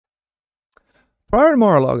Prior to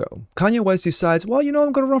Mar-a-Largo, Kanye West decides, well, you know,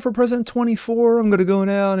 I'm going to run for president 24. I'm going to go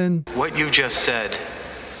out and... What you just said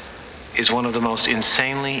is one of the most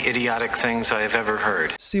insanely idiotic things I have ever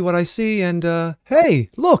heard. See what I see and, hey,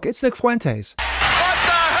 look, it's Nick Fuentes. What the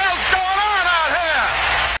hell's going on out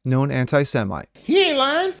here? Known anti-Semite. He ain't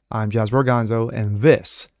lying. I'm Jasper Gonzo, and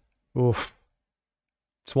this, oof,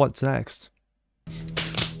 it's what's next.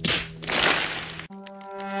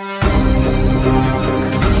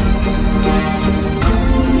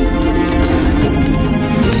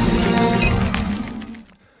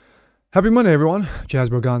 Happy Monday, everyone.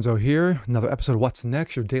 Jasper Gonzo here. Another episode of What's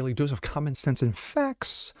Next, your daily dose of common sense and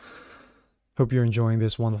facts. Hope you're enjoying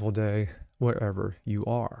this wonderful day wherever you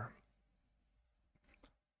are.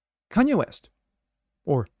 Kanye West,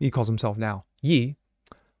 or he calls himself now Ye,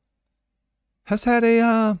 has had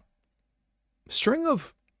a string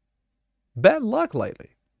of bad luck lately.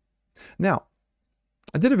 Now,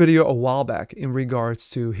 I did a video a while back in regards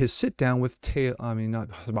to his sit down with Taylor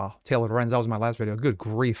Lorenz. That was my last video. Good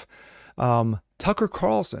grief. Tucker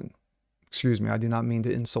Carlson. Excuse me, I do not mean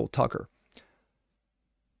to insult Tucker.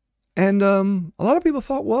 And a lot of people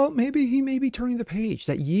thought, well, maybe he may be turning the page.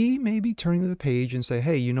 That Ye may be turning the page and say,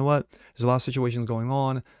 hey, you know what? There's a lot of situations going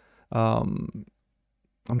on. I'm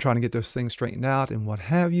trying to get those things straightened out and what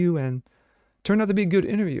have you. And turned out to be a good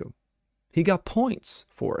interview. He got points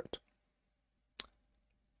for it.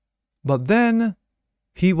 But then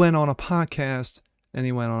he went on a podcast and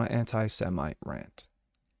he went on an anti-Semite rant.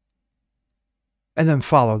 And then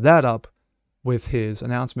followed that up with his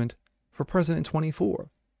announcement for President 24.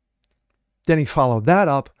 Then he followed that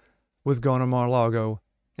up with going to Mar-a-Largo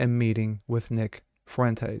and meeting with Nick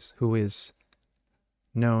Fuentes, who is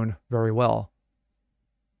known very well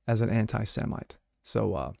as an anti-Semite.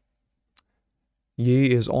 So,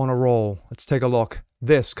 Ye is on a roll. Let's take a look.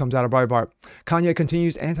 This comes out of Breitbart. Kanye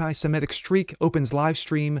continues anti-Semitic streak, opens live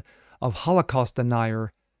stream of Holocaust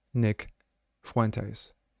denier Nick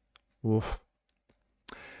Fuentes. Oof.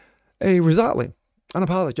 A resolutely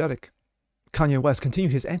unapologetic Kanye West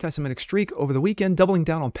continued his anti-Semitic streak over the weekend, doubling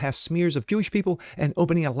down on past smears of Jewish people and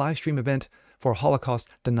opening a live stream event for Holocaust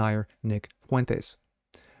denier Nick Fuentes.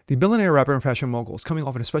 The billionaire rapper and fashion mogul is coming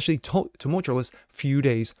off an especially tumultuous few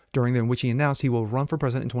days in which he announced he will run for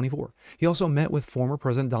president in 24. He also met with former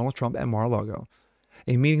President Donald Trump at Mar-a-Largo,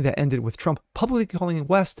 a meeting that ended with Trump publicly calling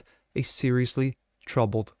West a seriously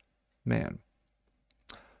troubled man.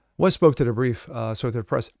 West spoke to the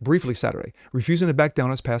press briefly Saturday, refusing to back down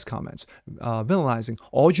on his past comments, villainizing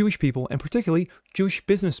all Jewish people and particularly Jewish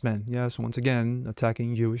businessmen. Yes, once again,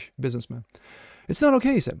 attacking Jewish businessmen. It's not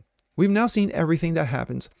okay, he said. We've now seen everything that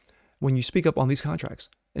happens when you speak up on these contracts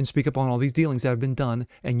and speak up on all these dealings that have been done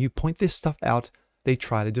and you point this stuff out, they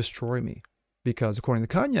try to destroy me. Because according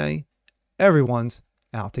to Kanye, everyone's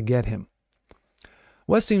out to get him.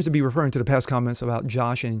 West seems to be referring to the past comments about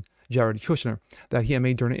Josh and Jared Kushner that he had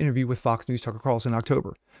made during an interview with Fox News' Tucker Carlson in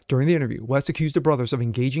October. During the interview, West accused the brothers of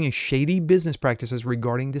engaging in shady business practices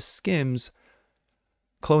regarding the Skims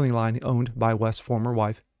clothing line owned by West's former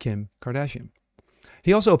wife, Kim Kardashian.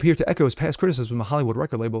 He also appeared to echo his past criticism of Hollywood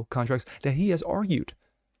record label contracts that he has argued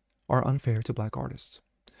are unfair to black artists.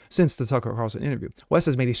 Since the Tucker Carlson interview, West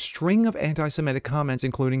has made a string of anti-Semitic comments,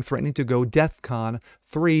 including threatening to go DEFCON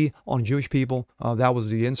 3 on Jewish people. That was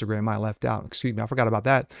the Instagram I left out. Excuse me, I forgot about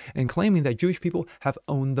that. And claiming that Jewish people have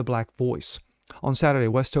owned the black voice. On Saturday,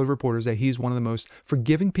 West told reporters that he's one of the most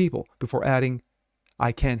forgiving people before adding,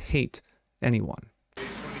 I can't hate anyone.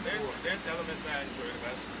 There's elements I enjoy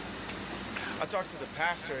about it. I talked to the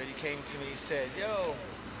pastor and he came to me and said, yo,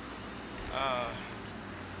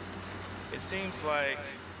 it seems like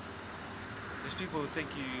there's people who think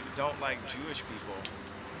you don't like Jewish people,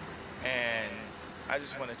 and I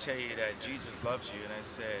just want to tell you that Jesus loves you. And I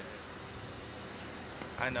said,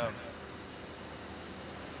 I know.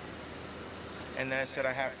 And then I said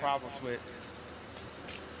I have problems with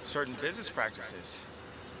certain business practices.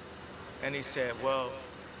 And he said, well,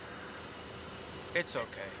 it's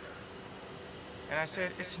okay. And I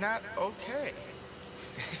said, it's not okay.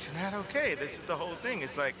 It's not okay. This is the whole thing.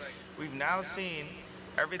 It's like we've now seen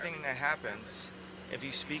everything that happens if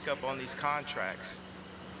you speak up on these contracts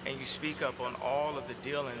and you speak up on all of the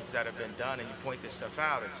dealings that have been done and you point this stuff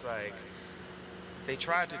out. It's like they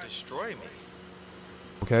tried to destroy me.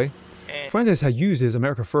 Okay. Fuentes had used his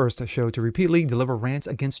America First show to repeatedly deliver rants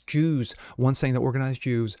against Jews, one saying that organized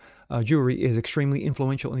Jewry is extremely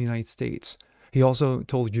influential in the United States. He also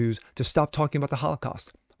told Jews to stop talking about the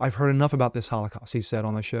Holocaust. I've heard enough about this Holocaust, he said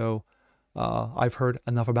on the show. I've heard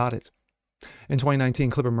enough about it. In 2019,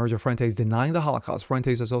 clip emerged of Fuentes denying the Holocaust.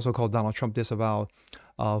 Fuentes has also called Donald Trump disavow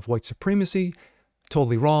of white supremacy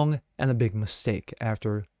totally wrong and a big mistake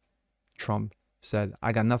after Trump said,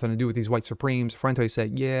 I got nothing to do with these white supremes. Fuentes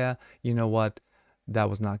said, yeah, you know what? That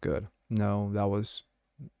was not good. No, that was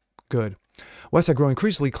good. West had grown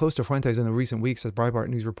increasingly close to Fuentes in the recent weeks, as Breitbart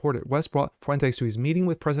News reported. West brought Fuentes to his meeting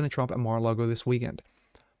with President Trump at Mar-a-Largo this weekend.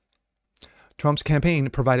 Trump's campaign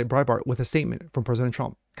provided Breitbart with a statement from President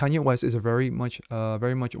Trump. Kanye West is very much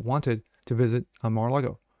wanted to visit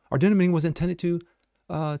Mar-a-Lago. Our dinner meeting was intended to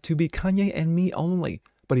be Kanye and me only,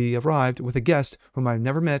 but he arrived with a guest whom I've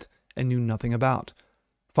never met and knew nothing about.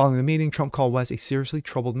 Following the meeting, Trump called West a seriously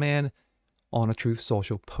troubled man on a Truth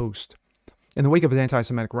Social post. In the wake of his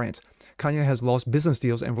anti-Semitic rant, Kanye has lost business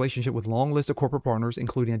deals and relationship with a long list of corporate partners,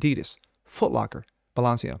 including Adidas, Foot Locker,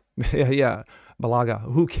 Balenciaga. yeah, Balaga.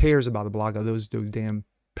 Who cares about the Balaga? Those damn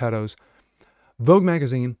pedos. Vogue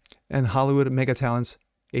magazine and Hollywood mega talents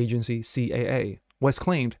agency CAA. West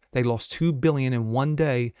claimed they lost $2 billion in one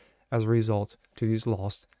day as a result to these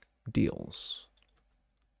lost deals.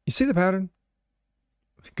 You see the pattern?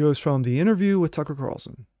 It goes from the interview with Tucker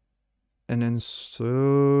Carlson, and then slowly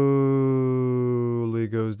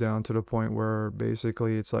goes down to the point where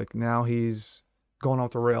basically it's like now he's going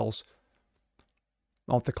off the rails,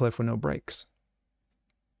 off the cliff with no brakes.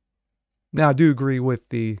 Now, I do agree with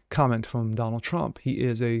the comment from Donald Trump. He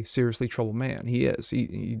is a seriously troubled man. He is.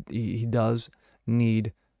 He does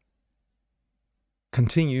need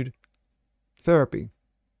continued therapy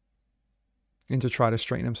and to try to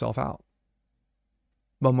straighten himself out.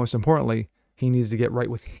 But most importantly, he needs to get right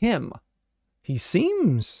with him. He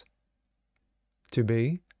seems to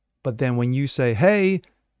be. But then when you say, hey,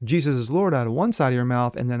 Jesus is Lord out of one side of your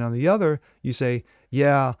mouth, and then on the other, you say,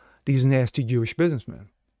 yeah, these nasty Jewish businessmen.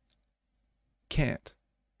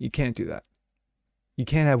 You can't do that. You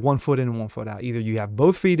can't have one foot in and one foot out. Either you have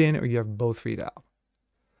both feet in or you have both feet out.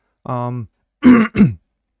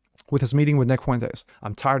 With this meeting with Nick Fuentes,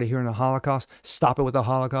 I'm tired of hearing the Holocaust. Stop it with the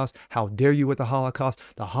Holocaust. How dare you with the Holocaust?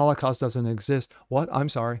 The Holocaust doesn't exist. What? I'm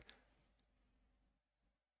sorry.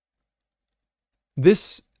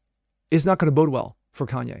 This is not going to bode well for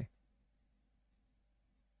Kanye.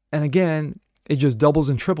 And again, it just doubles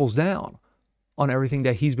and triples down on everything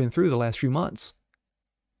that he's been through the last few months.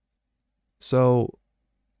 So,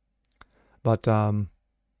 but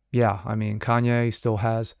yeah, I mean, Kanye still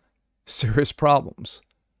has serious problems.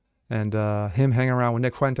 And him hanging around with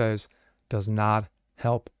Nick Fuentes does not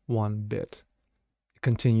help one bit. It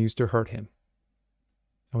continues to hurt him.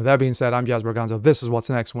 And with that being said, I'm Jazz Berganzo. This is What's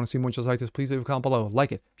Next. Want to see more just like this? Please leave a comment below.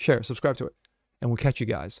 Like it, share, subscribe to it. And we'll catch you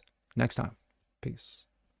guys next time. Peace.